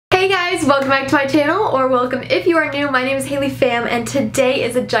Hey guys, welcome back to my channel, or welcome if you are new. My name is Pham, and today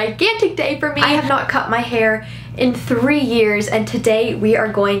is a gigantic day for me. I have not cut my hair in 3 years, and today we are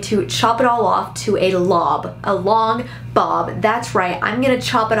going to chop it all off to a lob, a long bob. That's right, I'm gonna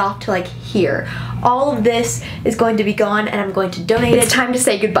chop it off to like here. All of this is going to be gone and I'm going to donate it. It's time to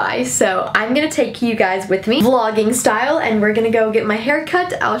say goodbye, so I'm gonna take you guys with me, vlogging style, and we're gonna go get my hair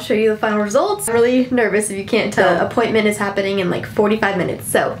cut. I'll show you the final results. I'm really nervous if you can't tell. The appointment is happening in like 45 minutes,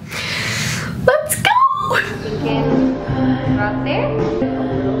 so let's go! Begin right there.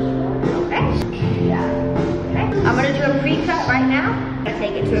 Okay. Okay. I'm gonna do a pre-cut right now. I'm gonna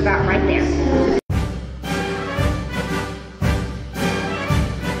take it to about right there.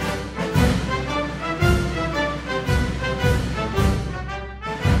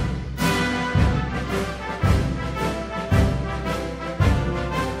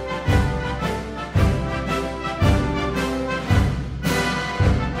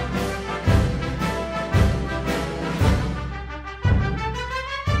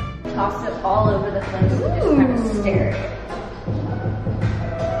 Toss it all over the place and just kind of stare at it.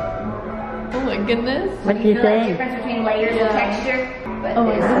 Oh my goodness. What do you The think? difference between layers and texture. But Oh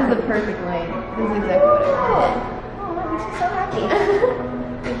my god, this is the perfect lane. This is exactly what I wanted. Oh, that makes me so happy.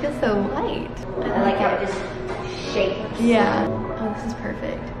 It feels so light. I like how it just shapes. Yeah. Oh, this is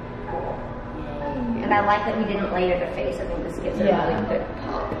perfect. And I like that we didn't layer the face. I think this gives it a really good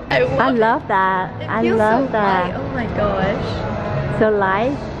pop. I love that. I feels love so that. light. Oh my gosh. So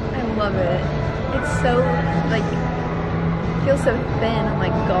light. I love it. It's so, like, feels so thin. Oh my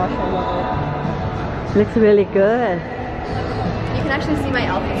gosh, I love Looks really good. it. You can actually see my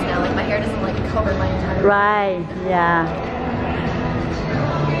outfits now. Like, my hair doesn't, like, cover my entire Right, yeah.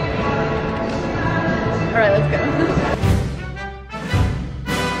 Alright, let's go.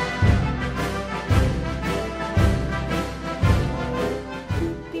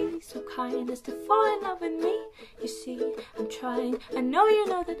 So kind as to fall in love with me. You see, I'm trying. I know you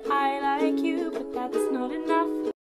know that I like you, but that's not enough